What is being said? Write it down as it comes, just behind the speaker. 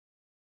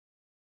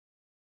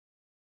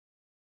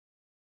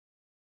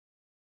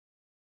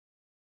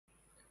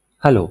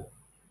Hello.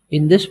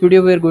 In this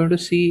video, we are going to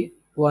see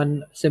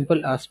one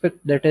simple aspect,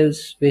 that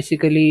is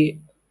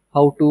basically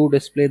how to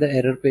display the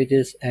error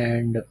pages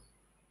and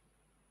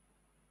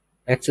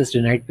access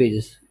denied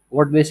pages.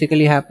 What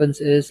basically happens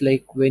is,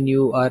 like, when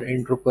you are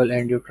in Drupal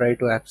and you try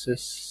to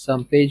access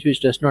some page which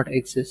does not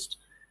exist,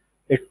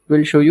 it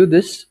will show you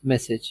this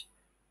message.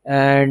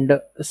 And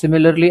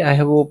similarly, I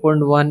have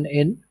opened one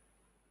in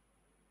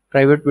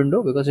private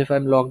window, because if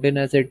I'm logged in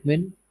as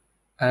admin,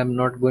 I'm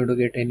not going to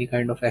get any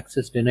kind of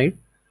access denied.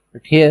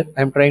 But here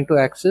I'm trying to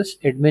access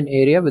admin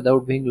area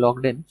without being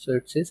logged in, so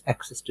it says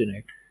access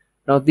denied.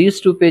 Now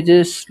these two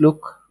pages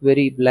look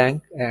very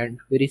blank and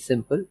very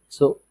simple,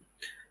 so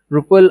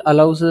Drupal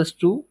allows us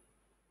to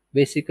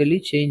basically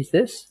change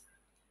this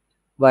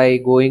by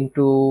going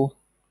to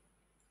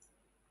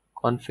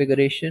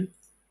configuration,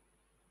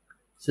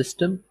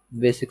 system,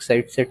 basic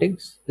site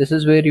settings. This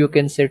is where you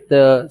can set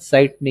the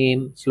site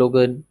name,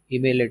 slogan,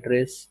 email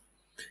address,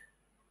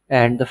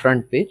 and the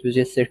front page, which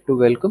is set to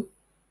welcome.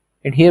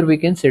 And here we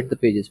can set the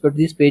pages, but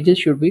these pages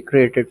should be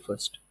created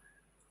first.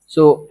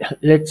 So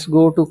let's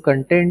go to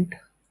content.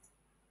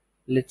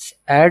 Let's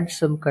add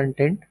some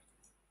content.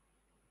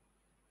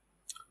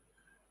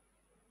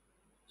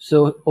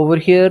 So over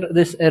here,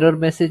 this error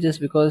message is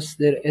because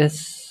there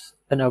is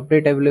an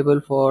update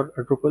available for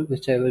Drupal,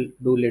 which I will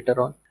do later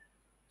on.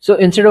 So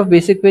instead of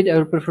basic page, I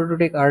would prefer to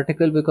take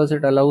article, because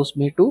it allows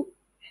me to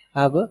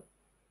have a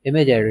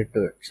image added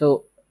to it.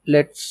 So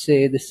let's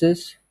say this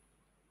is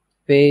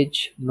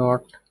page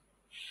not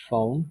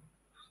found,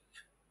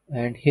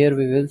 and here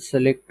we will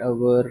select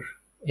our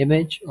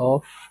image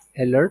of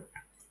alert.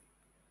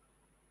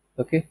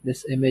 Okay,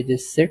 this image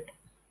is set,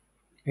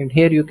 and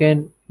here you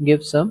can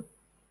give some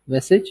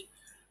message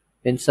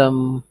in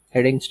some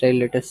heading style.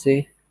 Let us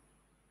say,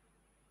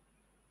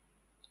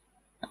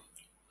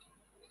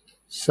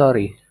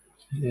 sorry,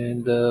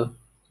 in the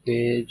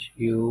page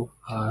you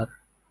are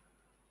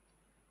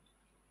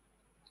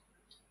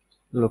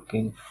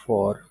looking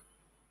for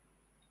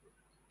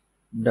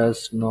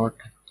does not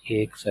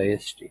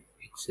exist,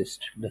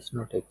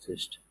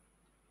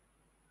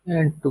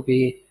 and to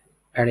be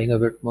adding a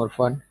bit more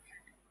fun,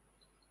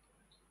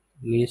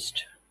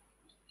 least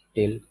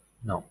till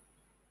now.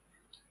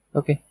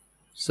 Okay,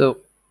 so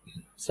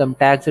some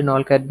tags and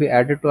all can be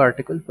added to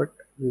article, but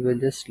we will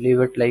just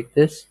leave it like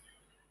this.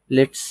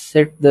 Let's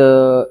set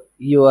the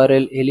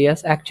URL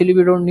alias. Actually,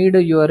 we don't need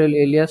a URL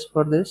alias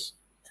for this,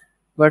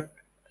 but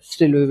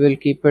still we will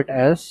keep it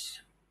as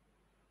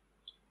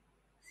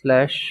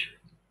slash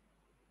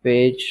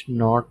page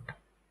not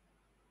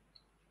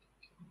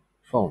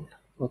found.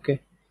 Okay,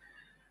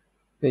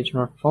 page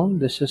not found.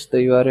 This is the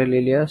URL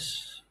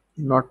alias.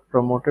 Not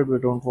promoted, we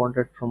don't want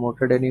it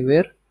promoted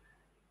anywhere.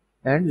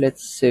 And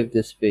let's save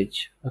this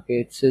page. Okay,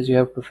 it says you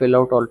have to fill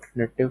out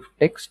alternative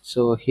text,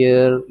 so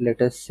here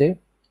let us say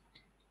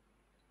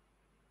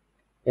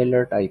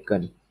alert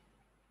icon.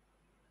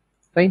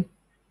 Fine,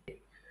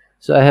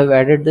 so I have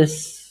added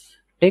this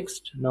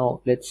text.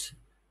 Now let's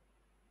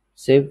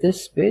save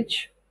this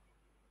page,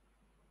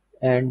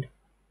 and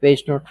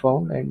page not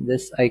found, and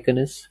this icon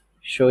is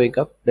showing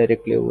up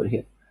directly over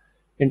here.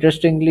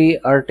 Interestingly,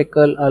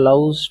 article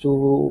allows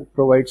to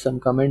provide some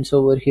comments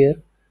over here,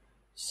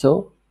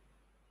 so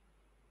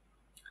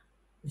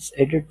let's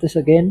edit this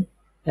again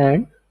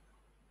and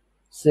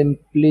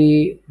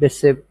simply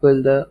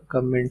disable the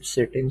comment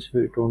settings.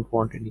 We don't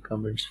want any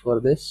comments for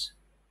this,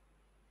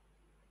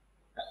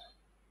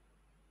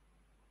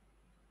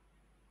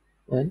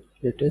 and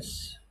let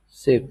us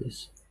save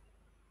this.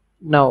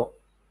 Now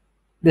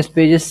this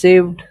page is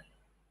saved,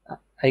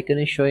 icon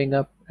is showing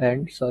up,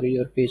 and sorry,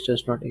 your page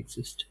does not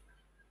exist.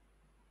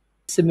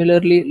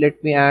 Similarly,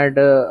 let me add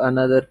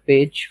another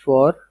page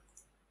for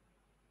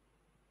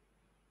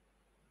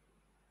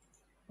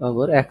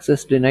our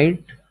access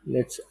denied.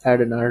 Let's add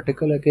an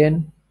article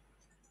again.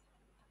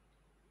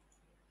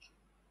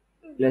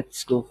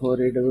 Let's go for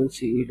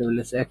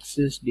ACCESS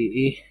access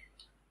denied,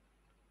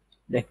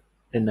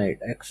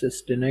 access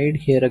denied.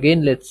 Here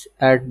again, let's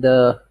add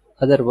the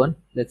other one.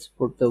 Let's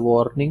put the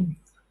warning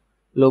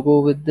logo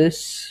with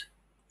this,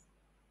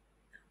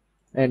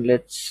 and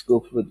let's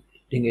go for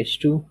heading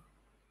H2.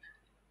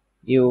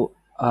 You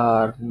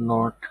are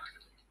not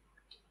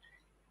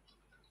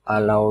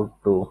allowed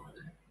to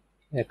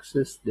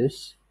access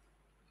this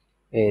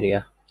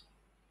area.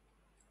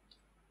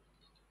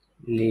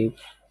 Leave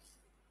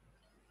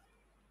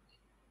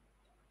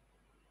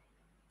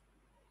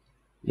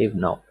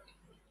now.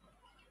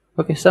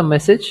 Okay, some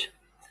message.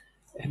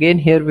 Again,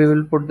 here we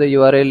will put the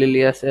URL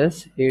alias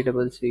as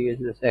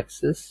ACCESS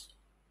access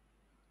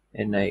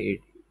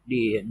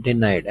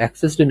denied.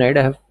 Access denied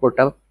I have put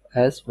up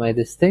as my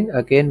this thing.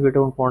 Again, we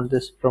don't want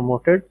this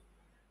promoted,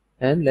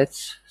 and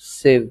let's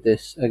save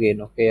this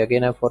again. Okay,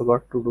 again I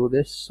forgot to do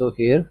this, so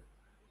here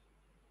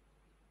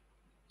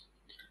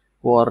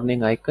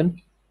warning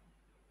icon,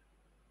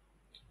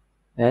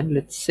 and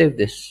let's save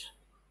this.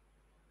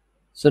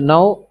 So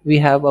now we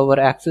have our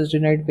access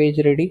denied page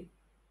ready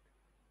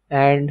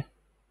and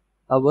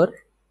our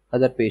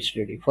other page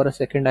ready. For a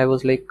second I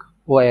was like,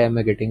 why am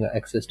I getting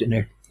access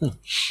denied?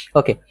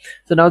 Okay,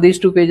 so now these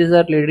two pages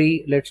are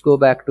ready. Let's go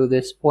back to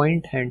this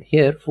point, and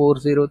here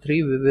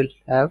 403 we will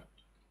have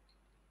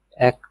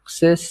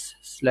access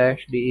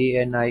slash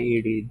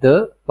denied,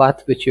 the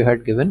path which you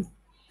had given,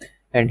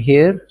 and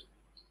here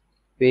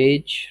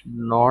page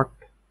not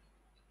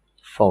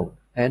found.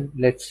 And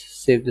let's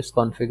save this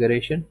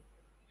configuration.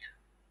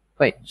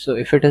 Fine. So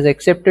if it has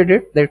accepted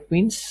it, that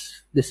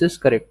means this is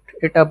correct.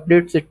 It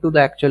updates it to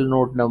the actual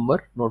node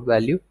number, node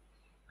value,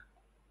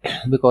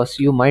 because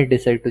you might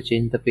decide to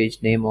change the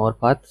page name or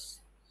paths.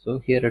 So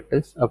here it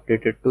is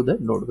updated to the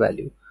node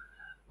value.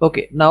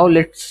 Okay, now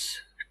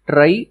let's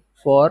try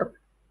for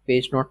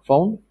page not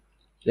found.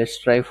 Let's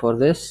try for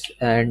this,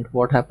 and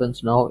what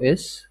happens now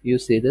is you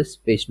see this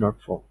page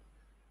not found.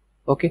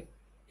 Okay,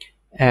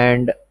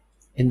 and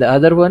in the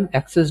other one,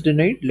 access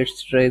denied,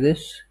 let's try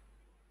this,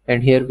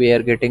 and here we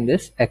are getting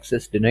this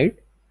access denied.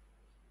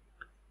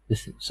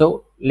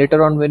 So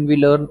later on, when we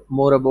learn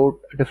more about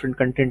different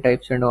content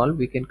types and all,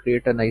 we can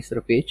create a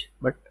nicer page,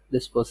 but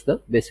this was the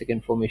basic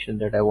information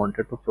that I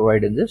wanted to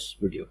provide in this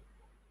video.